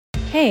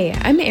Hey,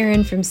 I'm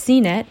Erin from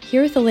CNET,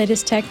 here with the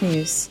latest tech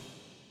news.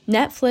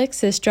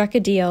 Netflix has struck a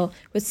deal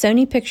with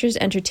Sony Pictures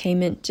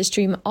Entertainment to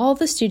stream all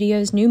the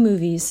studio's new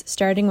movies,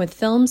 starting with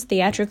films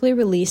theatrically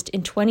released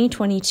in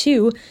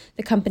 2022,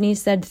 the company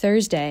said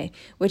Thursday,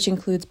 which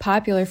includes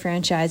popular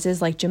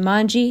franchises like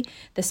Jumanji,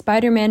 the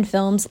Spider-Man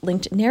films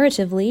linked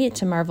narratively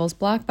to Marvel's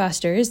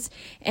blockbusters,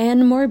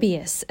 and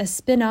Morbius, a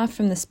spin-off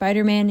from the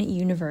Spider-Man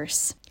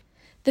universe.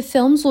 The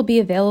films will be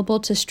available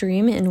to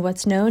stream in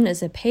what's known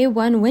as a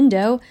pay-one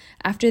window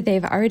after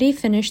they've already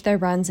finished their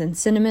runs in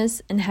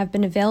cinemas and have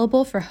been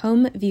available for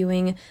home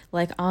viewing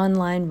like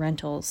online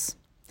rentals.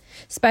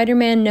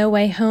 Spider-Man No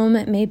Way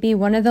Home may be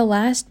one of the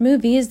last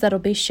movies that'll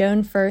be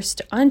shown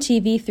first on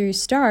TV through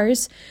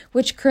Starz,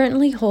 which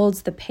currently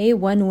holds the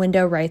pay-one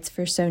window rights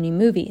for Sony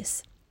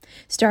movies.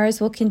 Starz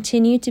will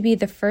continue to be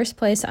the first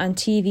place on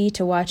TV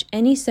to watch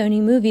any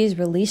Sony movies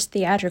released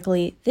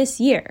theatrically this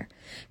year.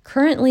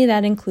 Currently,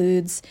 that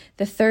includes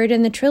the third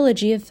in the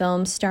trilogy of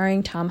films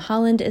starring Tom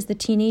Holland as the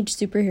teenage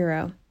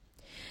superhero.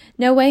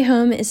 No Way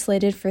Home is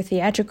slated for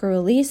theatrical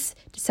release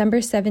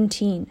December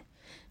 17.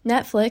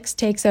 Netflix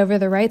takes over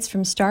the rights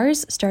from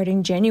Starz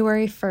starting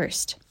January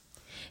 1st.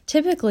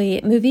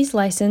 Typically, movies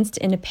licensed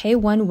in a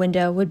pay-one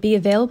window would be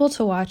available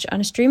to watch on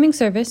a streaming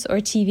service or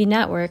TV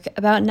network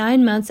about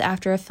 9 months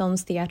after a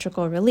film's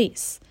theatrical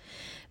release.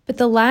 But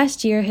the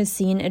last year has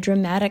seen a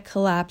dramatic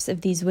collapse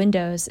of these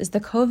windows as the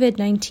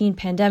COVID-19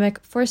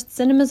 pandemic forced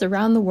cinemas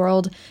around the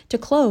world to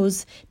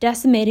close,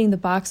 decimating the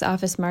box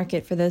office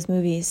market for those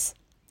movies.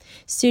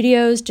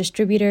 Studios,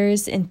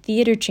 distributors, and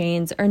theater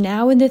chains are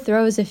now in the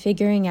throes of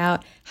figuring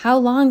out how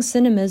long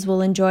cinemas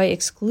will enjoy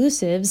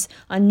exclusives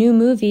on new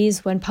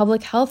movies when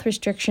public health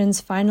restrictions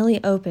finally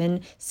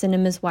open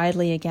cinemas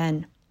widely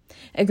again.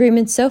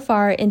 Agreements so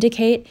far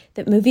indicate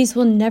that movies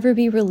will never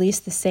be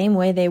released the same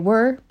way they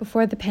were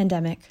before the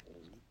pandemic.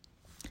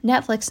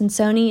 Netflix and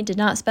Sony did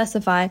not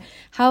specify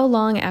how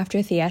long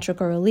after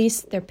theatrical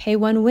release their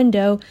pay-one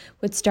window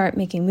would start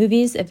making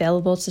movies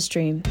available to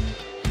stream.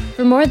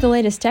 For more of the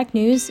latest tech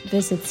news,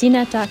 visit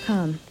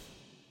cnet.com.